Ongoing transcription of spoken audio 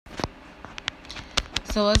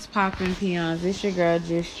So let's pop in peons. It's your girl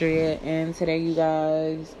Justria, and today, you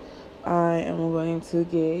guys, I am going to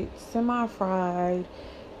get semi-fried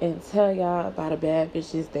and tell y'all about a bad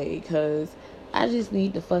bitch's day, because I just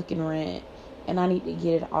need to fucking rant and I need to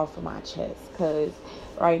get it off of my chest, because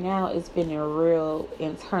right now it's been a real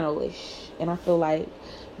internalish and I feel like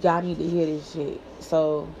y'all need to hear this shit.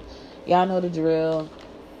 So y'all know the drill.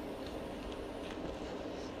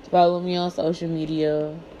 Follow me on social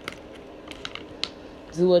media.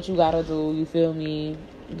 Do what you gotta do, you feel me?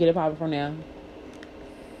 Get it poppin' from there.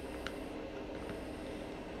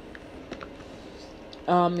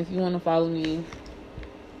 If you want to follow me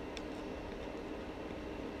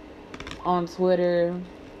on Twitter,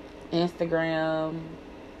 Instagram.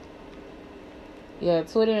 Yeah,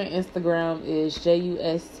 Twitter and Instagram is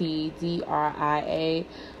JUSTDRIA__.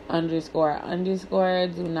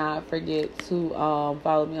 Do not forget to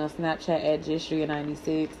follow me on Snapchat at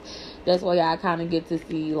Justria96. That's where y'all kind of get to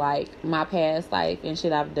see like my past life and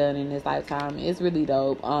shit I've done in this lifetime. It's really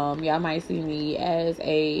dope. Y'all might see me as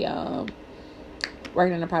a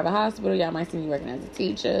working in a private hospital. Y'all might see me working as a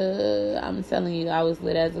teacher. I'm telling you, I was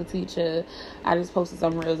lit as a teacher. I just posted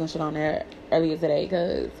some reels and shit on there earlier today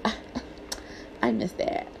because I missed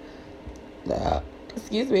that.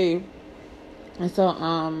 Excuse me. And so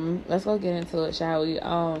let's go get into it, shall we?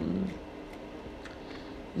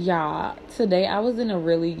 Y'all, today I was in a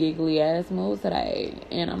really giggly ass mood today,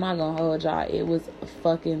 and I'm not gonna hold y'all, it was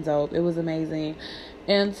fucking dope. It was amazing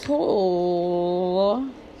until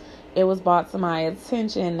it was brought to my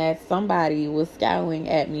attention that somebody was scowling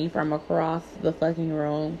at me from across the fucking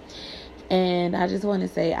room. And I just want to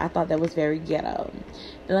say, I thought that was very ghetto.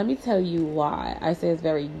 And let me tell you why I say it's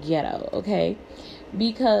very ghetto, okay?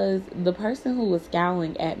 Because the person who was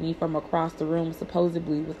scowling at me from across the room,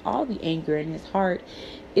 supposedly with all the anger in his heart,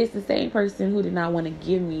 is the same person who did not want to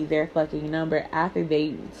give me their fucking number after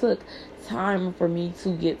they took time for me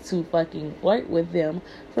to get to fucking flirt with them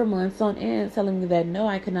for months on end, telling me that no,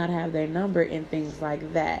 I could not have their number and things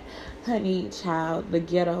like that. Honey, child, the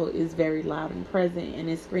ghetto is very loud and present, and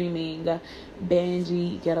it's screaming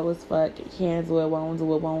Benji, ghetto as fuck, can't do it,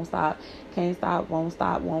 won't stop, can't stop,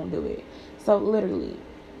 won't do it. So literally,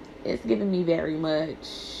 it's giving me very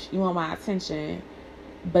much, you want my attention,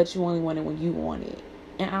 but you only want it when you want it.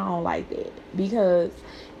 And I don't like that, because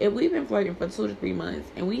if we've been flirting for 2 to 3 months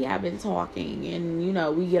and we have been talking, and you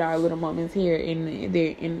know, we get our little moments here and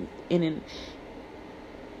there, in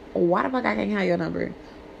why the fuck I can't have your number?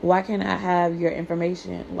 Why can't I have your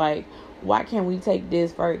information? Like, why can't we take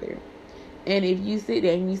this further? And if you sit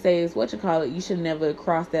there and you say it's what you call it, you should never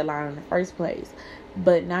cross that line in the first place.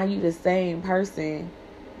 But now you the same person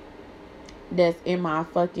that's in my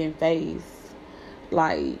fucking face,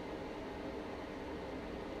 like,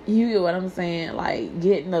 you get what I'm saying? Like,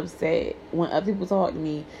 getting upset when other people talk to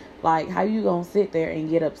me. Like, how you gonna sit there and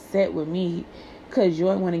get upset with me because you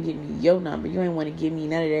ain't want to give me your number, you ain't want to give me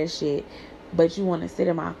none of that shit, but you want to sit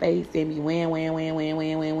in my face and be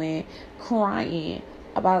crying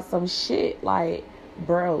about some shit? Like,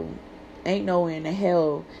 bro, ain't nowhere in the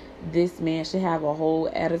hell this man should have a whole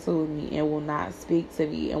attitude with me and will not speak to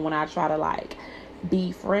me. And when I try to like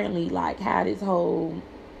be friendly, like have this whole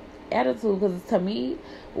attitude, because to me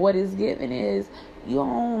what it's giving is you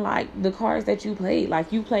don't like the cards that you played.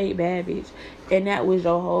 Like, you played bad bitch, and that was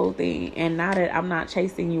your whole thing. And now that I'm not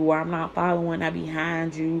chasing you, or I'm not following up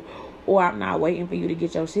behind you, or I'm not waiting for you to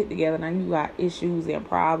get your shit together, now you got issues and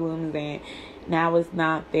problems, and now it's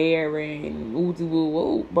not there, and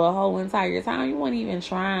woo. But the whole entire time you weren't even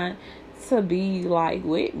trying to be like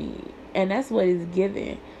with me, and that's what it's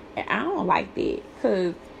giving. And I don't like that,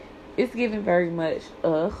 because it's giving very much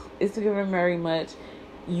it's giving very much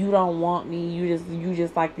you don't want me, you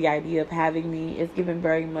just like the idea of having me. It's giving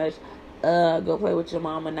very much go play with your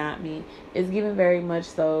mama, not me. It's giving very much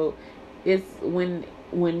so it's when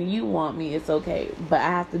you want me, it's okay, but I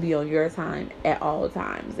have to be on your time at all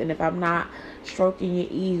times. And if I'm not stroking your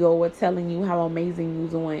ego or telling you how amazing you're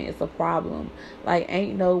doing, it's a problem. Like,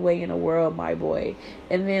 ain't no way in the world, my boy.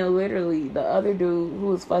 And then literally the other dude who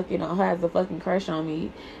was fucking, who has a fucking crush on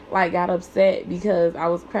me, like, got upset because I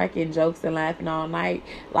was cracking jokes and laughing all night.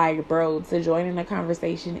 Like, bro, to join in the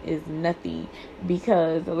conversation is nothing,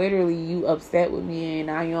 because literally you upset with me and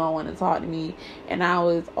now you don't want to talk to me. And I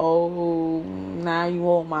was, now you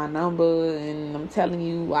want my number, and I'm telling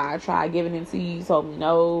you, I tried giving it to you, you told me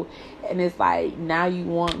no. And it's like, now you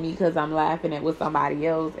want me because I'm laughing at with somebody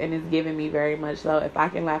else. And it's giving me very much so, if I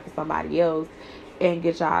can laugh at somebody else and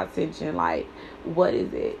get y'all attention, like, what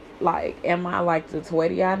is it? Like, am I like the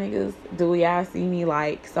Twitter y'all niggas? Do y'all see me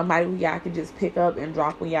like somebody who y'all can just pick up and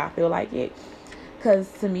drop when y'all feel like it?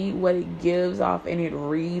 Because to me, what it gives off and it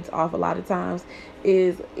reads off a lot of times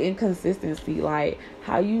is inconsistency. Like,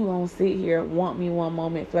 how you gonna sit here, want me one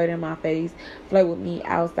moment, flirt in my face, flirt with me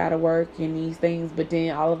outside of work and these things, but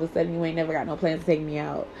then all of a sudden you ain't never got no plans to take me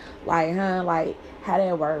out. Like, like, how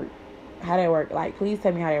that work? How that work? Like, please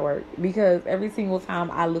tell me how that work. Because every single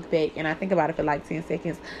time I look back and I think about it for like 10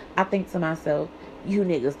 seconds, I think to myself, you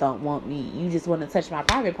niggas don't want me. You just want to touch my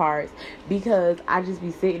private parts. Because I just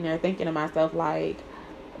be sitting there thinking to myself, like,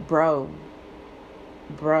 bro,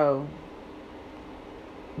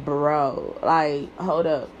 like, hold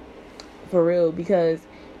up. For real. Because,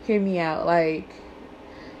 hear me out. Like,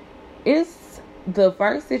 it's the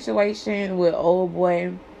first situation with old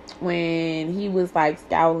boy when he was like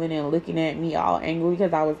scowling and looking at me all angry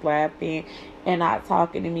because I was laughing and not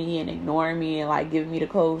talking to me and ignoring me and like giving me the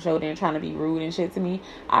cold shoulder and trying to be rude and shit to me.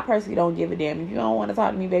 I personally don't give a damn. If you don't want to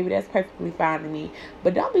talk to me, baby, that's perfectly fine to me.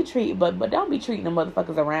 But don't be treating the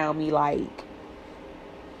motherfuckers around me like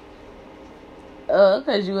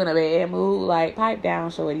cause you in a bad mood. Like, pipe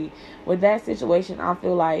down, shorty. With that situation, I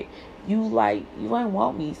feel like you ain't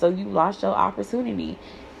want me, so you lost your opportunity.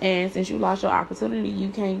 And since you lost your opportunity, you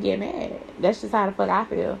can't get mad. That's just how the fuck I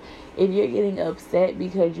feel. If you're getting upset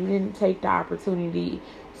because you didn't take the opportunity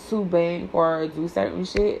to bank or do certain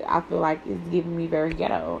shit, I feel like it's giving me very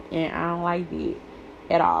ghetto. And I don't like it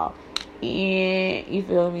at all. And you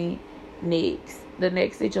feel me? The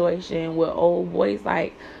next situation with old boys,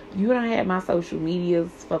 like, you don't have my social medias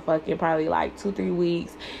for fucking probably like 2-3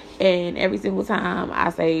 weeks. And every single time I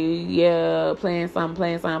say, yeah, playing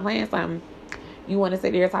something, you want to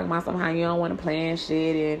sit there talking about somehow you don't want to plan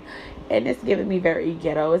shit, and it's giving me very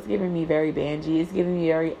ghetto. It's giving me very bangy. It's giving me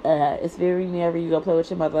very it's very you go play with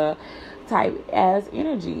your mother type ass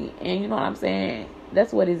energy. And you know what I'm saying?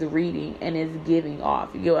 That's what it's reading and it's giving off.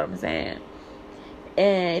 You get what I'm saying?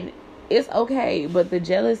 And it's okay, but the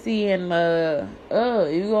jealousy and the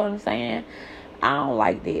you know what I'm saying? I don't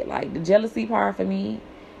like that. Like, the jealousy part for me,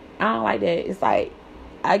 I don't like that. It's like,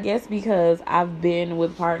 I guess because I've been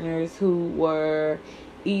with partners who were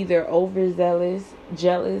either overzealous,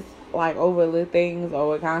 jealous, like over little things, or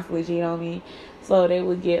would constantly cheat on me. So they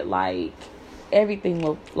would get like, everything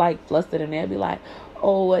would like flustered, and they'd be like,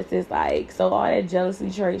 oh, what's this like? So all that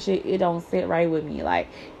jealousy trait shit, it don't sit right with me. Like,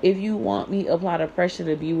 if you want me, apply the pressure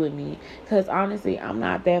to be with me. Because honestly, I'm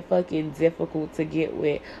not that fucking difficult to get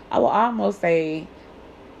with. I will almost say,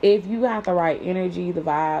 if you have the right energy, the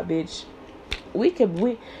vibe, bitch, we could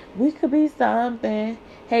be something.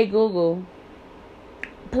 Hey Google,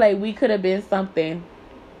 play We Could Have Been Something.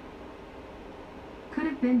 Could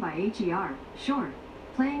Have Been by H.E.R. Sure.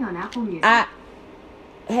 Playing on Apple Music.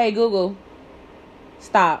 Hey Google,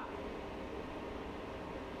 stop.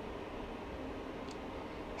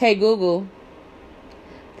 Hey Google,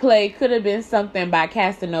 play Could Have Been Something by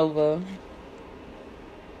Casanova.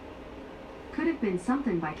 Could Have Been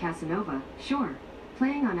Something by Casanova. Sure.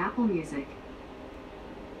 Playing on Apple Music.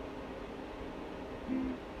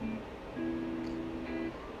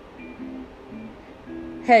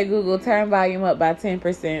 Hey Google, turn volume up by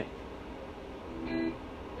 10%. I ain't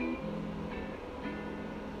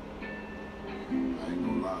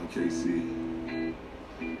gonna lie, KC.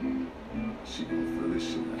 She gonna feel this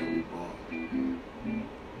shit that we bought.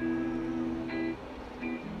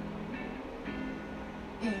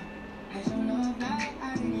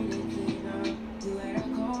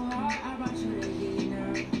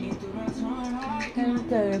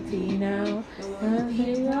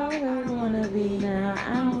 Now, I wanna be now.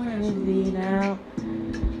 I wanna be now.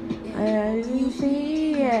 You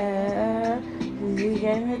see, yeah. You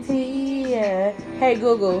gave me tea, yeah. Hey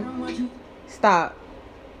Google, stop.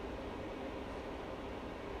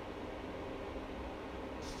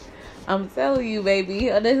 I'm telling you, baby,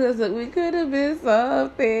 this is, we could have been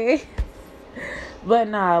something. But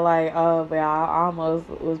nah, like, but I almost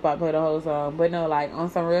was about to play the whole song. But no, like, on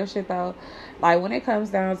some real shit though, like, when it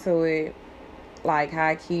comes down to it, like,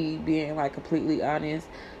 high key, being like completely honest,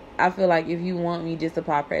 I feel like if you want me, just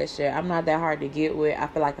apply pressure. I'm not that hard to get with. I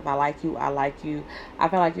feel like if I like you, I like you. I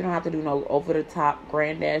feel like you don't have to do no over the top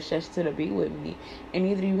granddad shit to be with me. And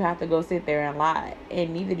neither do you have to go sit there and lie.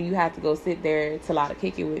 And neither do you have to go sit there to lie to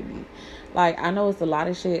kick it with me. Like, I know it's a lot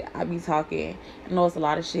of shit I be talking. I know it's a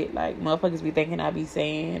lot of shit, like, motherfuckers be thinking I be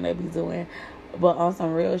saying, I be doing. But on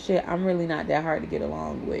some real shit, I'm really not that hard to get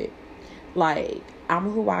along with. Like, I'm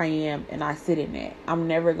who I am, and I sit in that. I'm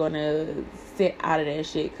never gonna sit out of that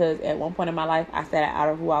shit, because at one point in my life, I sat out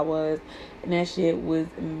of who I was, and that shit was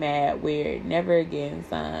mad weird. Never again,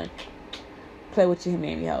 son. Play with your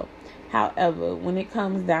humanity, hoe. However, when it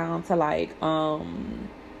comes down to, like,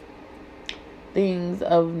 things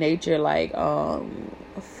of nature, like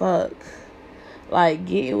fuck, like,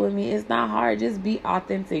 get with me. It's not hard. Just be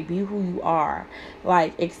authentic. Be who you are.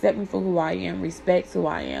 Like, accept me for who I am. Respect who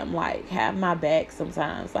I am. Like, have my back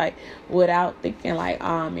sometimes. Like, without thinking like,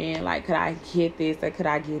 oh man, like, could I get this or could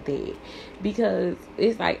I get that? Because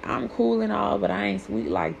it's like, I'm cool and all, but I ain't sweet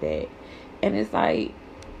like that. And it's like,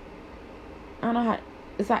 I don't know how.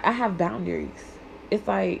 It's like, I have boundaries. It's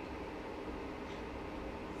like,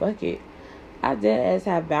 fuck it. I dead ass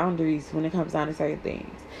have boundaries when it comes down to certain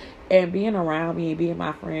things. And being around me and being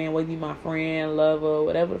my friend, whether you my friend, lover,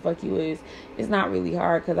 whatever the fuck you is, it's not really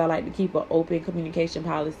hard because I like to keep an open communication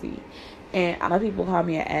policy. And I know people call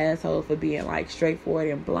me an asshole for being like straightforward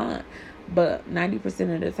and blunt, but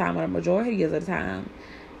 90% of the time, or the majority of the time,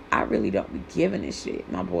 I really don't be giving a shit,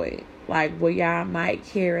 my boy. Like, where y'all might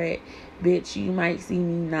care at, bitch, you might see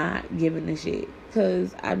me not giving a shit.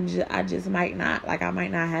 Because I just might not. Like, I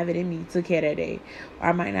might not have it in me to care that day. Or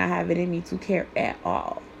I might not have it in me to care at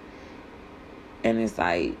all. And it's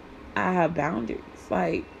like, I have boundaries.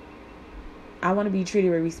 Like, I want to be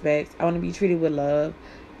treated with respect. I want to be treated with love.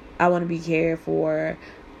 I want to be cared for.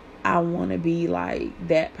 I want to be like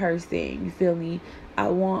that person. You feel me? I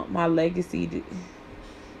want my legacy to...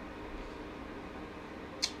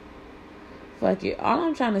 Fuck it. All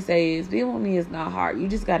I'm trying to say is being with me is not hard. You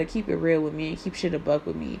just got to keep it real with me and keep shit a buck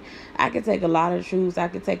with me. I can take a lot of truths. I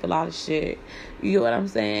can take a lot of shit. You know what I'm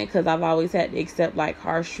saying? Because I've always had to accept like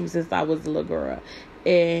harsh truths since I was a little girl.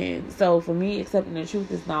 And so for me, accepting the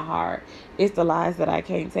truth is not hard. It's the lies that I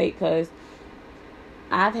can't take, because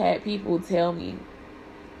I've had people tell me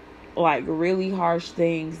like really harsh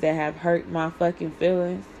things that have hurt my fucking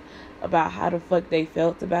feelings about how the fuck they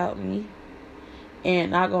felt about me.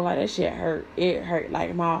 And not gonna lie, that shit hurt. It hurt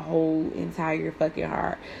like my whole entire fucking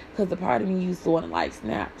heart. Because the part of me used to want to like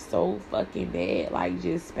snap so fucking bad. Like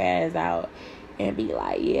just spaz out and be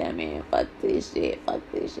like, yeah man, fuck this shit.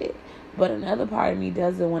 But another part of me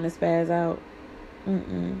doesn't want to spaz out.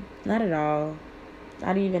 Not at all.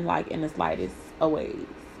 Not even like in the slightest of ways.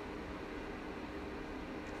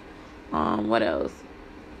 What else?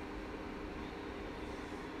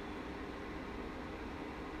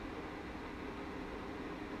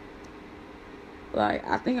 Like,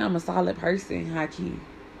 I think I'm a solid person, high key.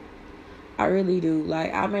 I really do.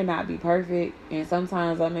 Like, I may not be perfect, and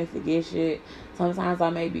sometimes I may forget shit. Sometimes I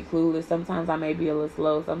may be clueless. Sometimes I may be a little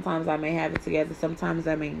slow. Sometimes I may have it together. Sometimes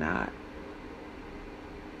I may not.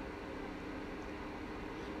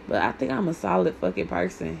 But I think I'm a solid fucking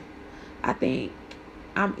person. I think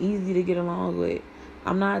I'm easy to get along with.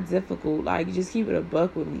 I'm not difficult. Like, just keep it a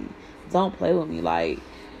buck with me. Don't play with me. Like,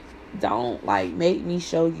 don't like make me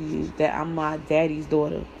show you that I'm my daddy's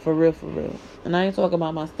daughter. For real. And I ain't talking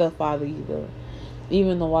about my stepfather either.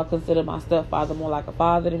 Even though I consider my stepfather more like a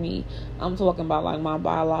father to me, I'm talking about like my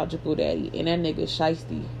biological daddy. And that nigga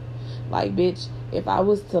shiesty. Like, bitch, if I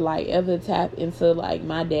was to like ever tap into like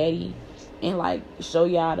my daddy and like show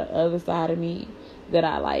y'all the other side of me that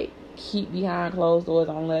I like keep behind closed doors,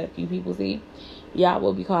 I don't let a few people see, y'all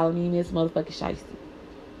will be calling me Miss Motherfucking Shiesty.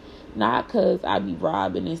 Not because I be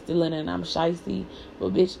robbing and stealing and I'm shiesty,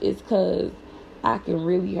 but bitch, it's because I can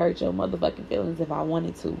really hurt your motherfucking feelings if I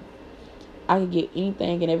wanted to. I can get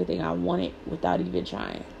anything and everything I wanted without even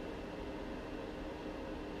trying.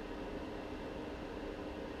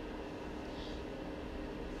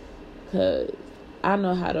 Because I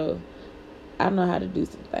know how to do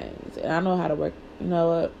some things. And I know how to work. You know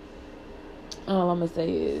what? All I'm going to say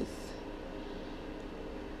is,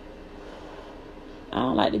 I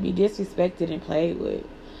don't like to be disrespected and played with.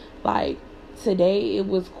 Like, today it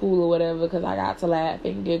was cool or whatever because I got to laugh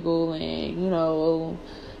and giggle and, you know,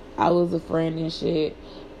 I was a friend and shit.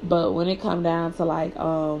 But when it come down to, like,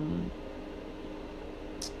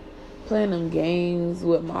 playing them games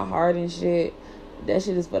with my heart and shit, that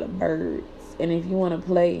shit is for the birds. And if you want to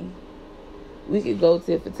play, we could go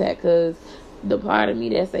tit for tat, because the part of me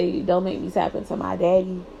that say, don't make me tap into my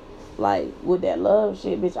daddy, like, with that love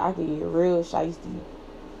shit, bitch, I could get real shiesty.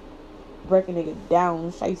 Break a nigga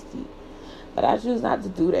down shiesty. But I choose not to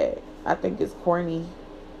do that. I think it's corny.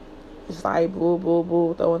 It's like, boo, boo,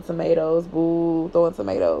 boo, throwing tomatoes, boo, throwing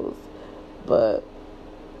tomatoes. But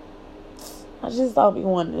I just don't be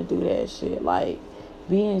wanting to do that shit. Like,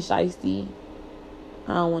 being shiesty,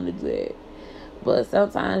 I don't want to do that. But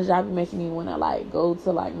sometimes y'all be making me want to, like, go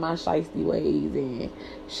to, like, my shiesty ways and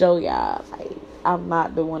show y'all, like, I'm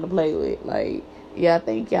not the one to play with. Like, yeah, I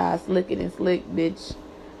think y'all slicker than slick, bitch.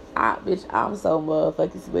 I'm so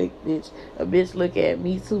motherfucking slick, bitch. A bitch look at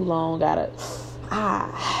me too long, gotta,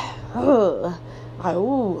 like,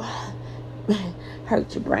 ooh,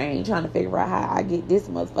 hurt your brain trying to figure out how I get this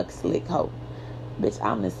motherfucking slick hoe. Bitch,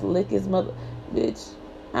 I'm the slickest mother. Bitch,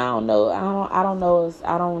 I don't know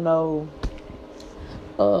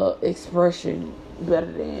expression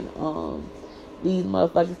better than these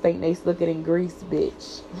motherfuckers think they slicker than grease,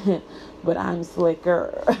 bitch. But I'm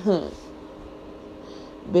slicker.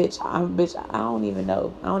 Bitch, I don't even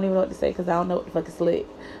know. I don't even know what to say because I don't know what the fuck is slick.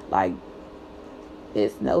 Like,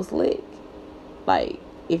 it's no slick. Like,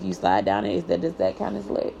 if you slide down it, does that kind of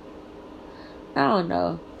slick? I don't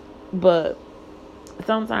know. But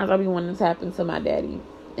sometimes I be wanting to tap into my daddy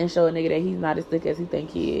and show a nigga that he's not as slick as he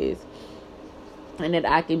think he is. And that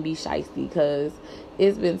I can be shiesty, because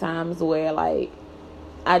it's been times where, like,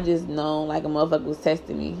 I just known, like, a motherfucker was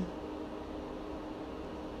testing me.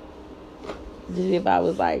 Just if I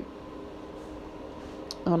was, like,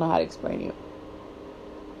 I don't know how to explain it.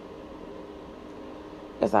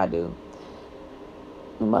 Yes, I do.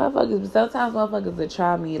 Sometimes motherfuckers will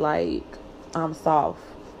try me like I'm soft.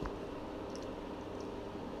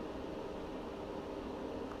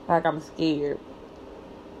 Like I'm scared.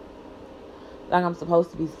 Like I'm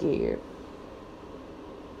supposed to be scared.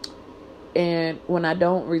 And when I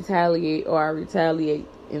don't retaliate, or I retaliate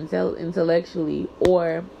intellectually,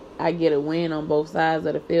 or I get a win on both sides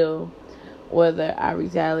of the field, whether I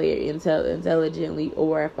retaliate intelligently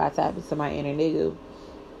or if I tap into my inner nigga,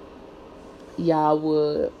 y'all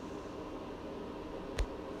would,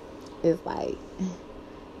 it's like,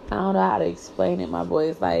 I don't know how to explain it, my boy.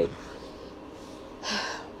 It's like,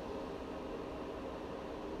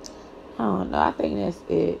 I don't know. I think that's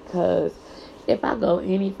it, because if I go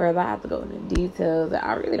any further, I have to go into details that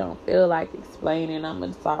I really don't feel like explaining. I'm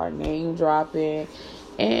going to start name dropping.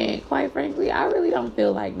 And quite frankly, I really don't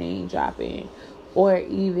feel like name dropping. Or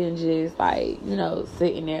even just like,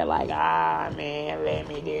 sitting there like, man, let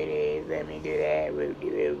me do this, let me do that.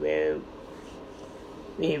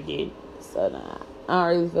 So nah, I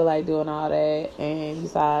don't really feel like doing all that. And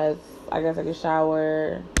besides, I gotta take a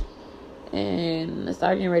shower and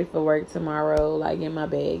start getting ready for work tomorrow. Like, get my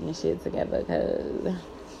bag and shit together, because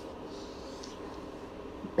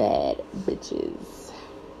bad bitches.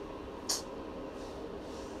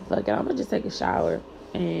 Fuck it, I'm gonna just take a shower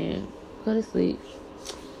and go to sleep.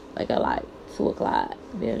 Like at like 2 o'clock.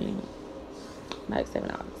 Then like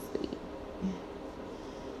 7 hours of sleep.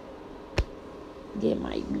 Get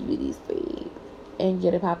my beauty sleep. And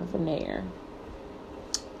get it popping from there.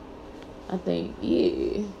 I think,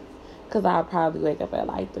 yeah. Because I'll probably wake up at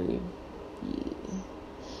like 3. Yeah.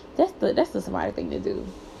 That's the smart thing to do.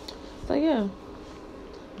 So yeah.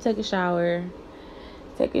 Take a shower.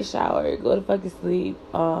 Go to fucking sleep.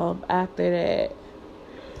 After that,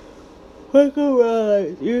 wake up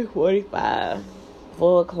around 3:45,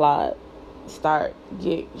 4 o'clock. Start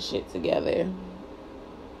getting shit together.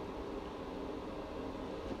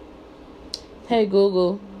 Hey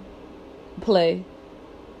Google, play.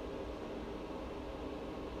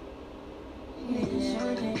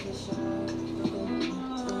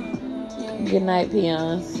 Good night,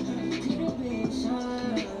 peons.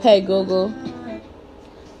 Hey Google,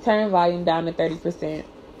 turn volume down to 30%.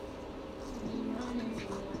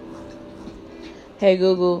 Hey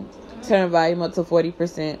Google, turn volume up to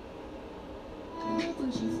 40%.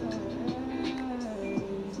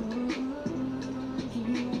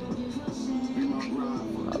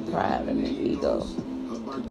 Pride and ego.